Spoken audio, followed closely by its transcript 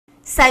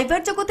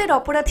Cyber জগতের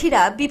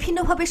অপরাধীরা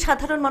বিভিন্নভাবে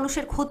সাধারণ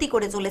মানুষের ক্ষতি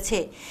করে চলেছে।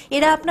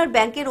 এরা আপনার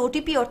ব্যাংকের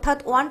ওটিপি অর্থাৎ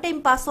ওয়ান টাইম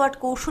পাসওয়ার্ড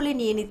কৌশলে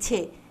নিয়ে নিচ্ছে।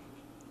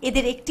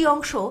 এদের একটি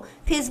অংশ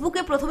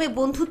ফেসবুকে প্রথমে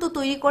বন্ধুত্ব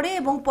তৈরি করে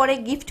এবং পরে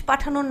গিফট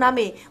পাঠানোর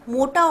নামে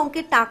মোটা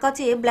অঙ্কের টাকা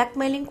চেয়ে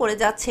ব্ল্যাকমেইলিং করে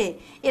যাচ্ছে।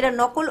 এরা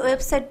নকল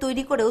ওয়েবসাইট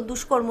তৈরি করেও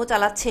দুষ্কর্ম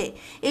চালাচ্ছে।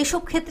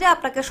 এইসব ক্ষেত্রে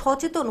আপনাকে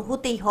সচেতন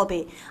হতেই হবে।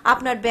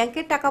 আপনার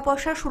ব্যাংকের টাকা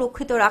পয়সা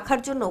সুরক্ষিত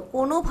রাখার জন্য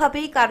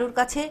কোনোভাবেই কারোর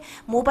কাছে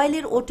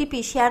মোবাইলের ওটিপি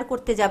শেয়ার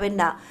করতে যাবেন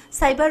না।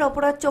 সাইবার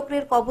অপরাধ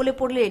চক্রের কবলে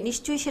পড়লে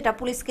নিশ্চয়ই সেটা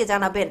পুলিশকে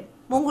জানাবেন।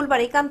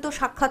 মঙ্গলবার একান্ত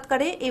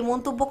সাক্ষাৎকারে এই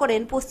মন্তব্য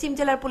করেন পশ্চিম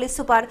জেলার পুলিশ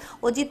সুপার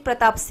অজিত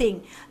প্রতাপ সিং।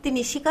 তিনি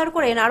স্বীকার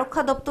করেন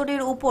আরক্ষা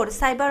দপ্তরের উপর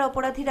সাইবার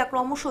অপরাধীরা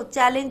ক্রমশ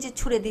চ্যালেঞ্জ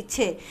ছুড়ে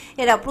দিচ্ছে।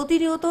 এরা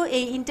প্রতিনিয়ত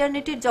এই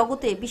ইন্টারনেটের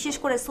জগতে বিশেষ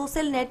করে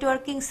সোশ্যাল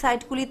নেটওয়ার্কিং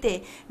সাইটগুলিতে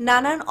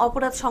নানান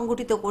অপরাধ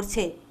সংঘটিত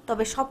করছে।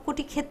 তবে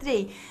সবকটি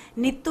ক্ষেত্রেই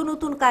নিত্য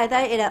নতুন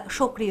কায়দায় এরা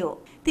সক্রিয়।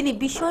 তিনি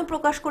বিস্ময়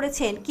প্রকাশ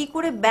করেছেন কি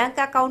করে ব্যাংক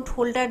অ্যাকাউন্ট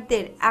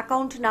হোল্ডারদের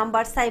অ্যাকাউন্ট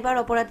নাম্বার সাইবার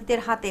অপরাধীদের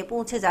হাতে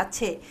পৌঁছে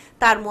যাচ্ছে।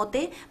 তার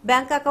মতে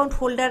ব্যাংক অ্যাকাউন্ট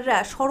হোল্ডাররা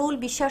সরল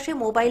বিশ্বাসে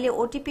মোবাইলে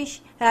ওটিপি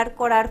শেয়ার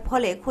করার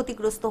ফলে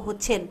ক্ষতিগ্রস্ত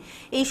হচ্ছেন।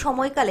 এই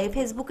সময়কালে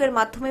ফেসবুকের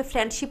মাধ্যমে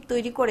ফ্রেন্ডশিপ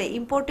তৈরি করে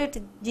ইম্পোর্টেড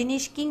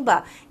জিনিস কিংবা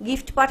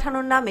গিফট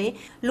পাঠানোর নামে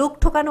লোক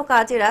ঠকানো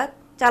কাজ এরা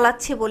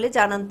চালাচ্ছে বলে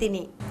জানান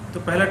তিনি। तो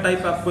पहला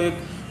टाइप आपको एक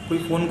कोई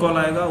फ़ोन कॉल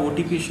आएगा,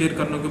 ओटीपी शेयर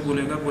करने को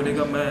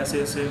बोलेगा मैं ऐसे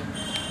ऐसे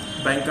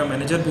बैंक का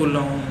मैनेजर बोल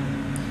रहा हूँ,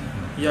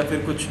 या फिर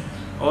कुछ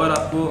और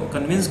आपको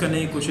कन्विंस करने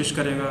की कोशिश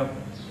करेगा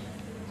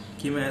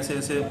कि मैं ऐसे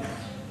ऐसे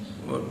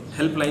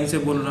हेल्पलाइन से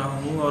बोल रहा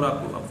हूँ और आप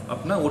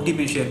अपना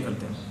ओटीपी शेयर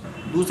करते हैं।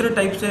 दूसरे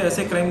टाइप से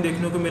ऐसे क्राइम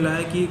देखने को मिला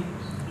है कि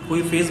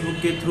कोई फेसबुक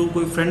के थ्रू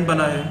कोई फ्रेंड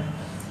बना है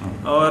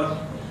और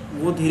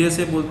वो धीरे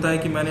से बोलता है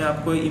कि मैंने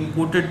आपको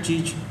इम्पोर्टेड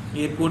चीज़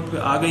एयरपोर्ट पे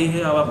आ गई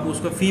है, अब आपको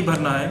उसका फ़ी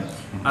भरना है,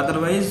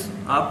 अदरवाइज़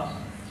आप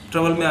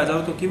ट्रैवल में आ जाओ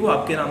क्योंकि वो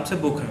आपके नाम से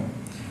बुक है।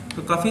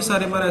 तो काफ़ी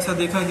सारे बार ऐसा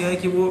देखा गया है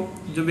कि वो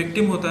जो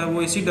विक्टिम होता है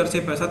वो इसी डर से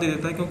पैसा दे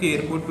देता है क्योंकि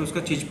एयरपोर्ट पे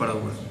उसका चीज़ पड़ा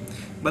हुआ है,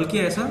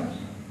 बल्कि ऐसा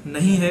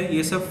नहीं है,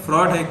 ये सब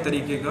फ्रॉड है एक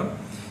तरीके का।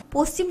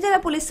 পশ্চিম জেলা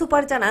পুলিশ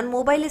সুপার জানান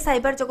মোবাইলে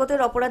সাইবার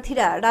জগতের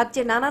অপরাধীরা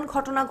রাজ্যে নানান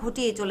ঘটনা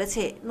ঘটিয়ে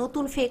চলেছে।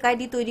 নতুন ফেক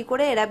আইডি তৈরি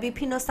করে এরা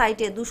বিভিন্ন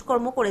সাইটে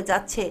দুষ্কর্ম করে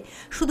যাচ্ছে।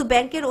 শুধু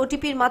ব্যাংকের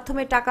ওটিপির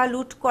মাধ্যমে টাকা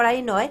লুট করাই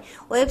নয়,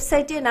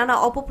 ওয়েবসাইটে নানা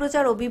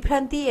অপপ্রচার ও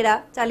বিভ্রান্তি এরা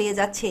চালিয়ে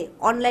যাচ্ছে।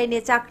 অনলাইনে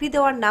চাকরি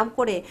দেওয়ার নাম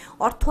করে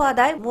অর্থ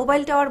আদায়,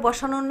 মোবাইল টাওয়ার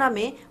বসানোর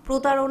নামে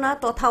প্রতারণা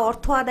তথা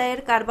অর্থ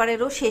আদায়ের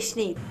কারবারেরও শেষ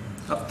নেই।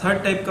 अब थर्ड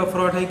टाइप का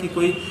फ्रॉड है कि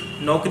कोई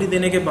नौकरी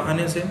देने के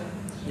बहाने से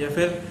या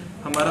फिर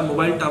हमारा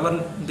मोबाइल टावर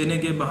देने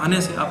के बहाने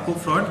से आपको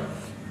फ्रॉड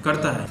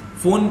करता है।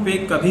 फ़ोन पे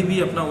कभी भी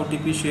अपना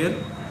ओटीपी शेयर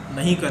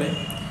नहीं करें।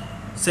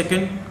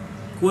 सेकंड,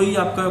 कोई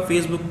आपका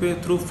फेसबुक पे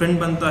थ्रू फ्रेंड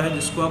बनता है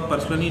जिसको आप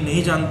पर्सनली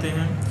नहीं जानते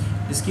हैं,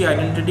 जिसकी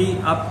आइडेंटिटी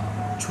आप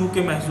छू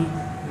के महसूस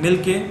मिल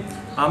के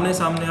आमने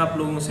सामने आप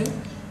लोगों से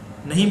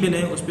नहीं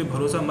मिले, उस पर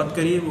भरोसा मत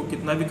करिए। वो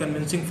कितना भी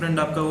कन्विंसिंग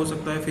फ्रेंड आपका हो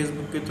सकता है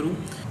फेसबुक के थ्रू।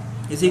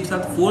 इसी के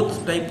साथ फोर्थ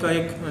टाइप का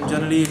एक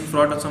जनरली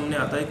फ्रॉड सामने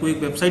आता है, कोई एक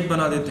वेबसाइट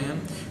बना देते हैं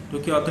जो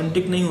कि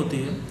ऑथेंटिक नहीं होती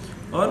है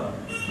और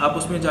आप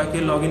उसमें जाके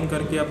लॉगिन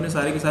करके अपने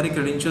सारे के सारे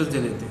क्रेडेंशियल्स दे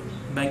देते हैं,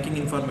 बैंकिंग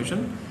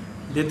इन्फॉर्मेशन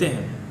देते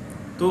हैं।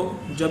 तो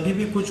जब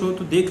भी कुछ हो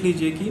तो देख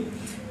लीजिए कि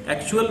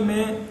एक्चुअल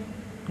में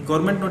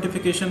गवर्नमेंट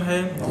नोटिफिकेशन है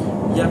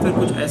या फिर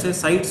कुछ ऐसे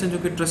साइट्स हैं जो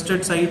कि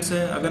ट्रस्टेड साइट्स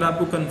हैं। अगर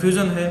आपको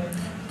कन्फ्यूज़न है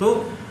तो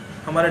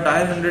हमारा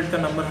डायल 100 का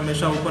नंबर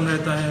हमेशा ओपन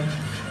रहता है।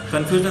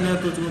 कन्फ्यूज़न है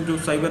तो जो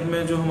साइबर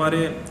में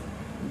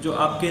जो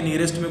आपके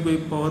नियरेस्ट में कोई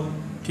बहुत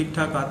ঠিক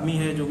ঠাক आदमी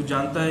है जो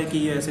जानता है कि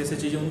ये ऐसे ऐसे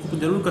चीज़ें, उनको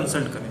जरूर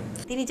कंसल्ट करें।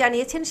 তিনি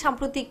জানিয়েছেন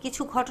সাম্প্রতিক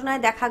কিছু ঘটনায়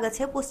দেখা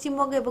গেছে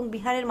পশ্চিমবঙ্গ এবং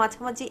বিহারের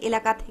মাঝামাঝি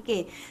এলাকা থেকে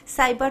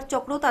সাইবার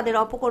চক্র তাদের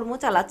অপকর্ম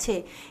চালাচ্ছে।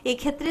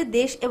 এক্ষেত্রে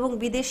দেশ এবং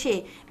বিদেশে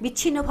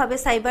বিচ্ছিন্নভাবে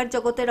সাইবার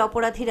জগতের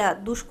অপরাধীরা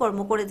দুষ্কর্ম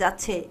করে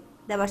যাচ্ছে।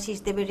 দেবাশিস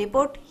দেবের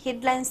রিপোর্ট,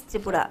 হেডলাইন্স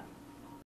ত্রিপুরা।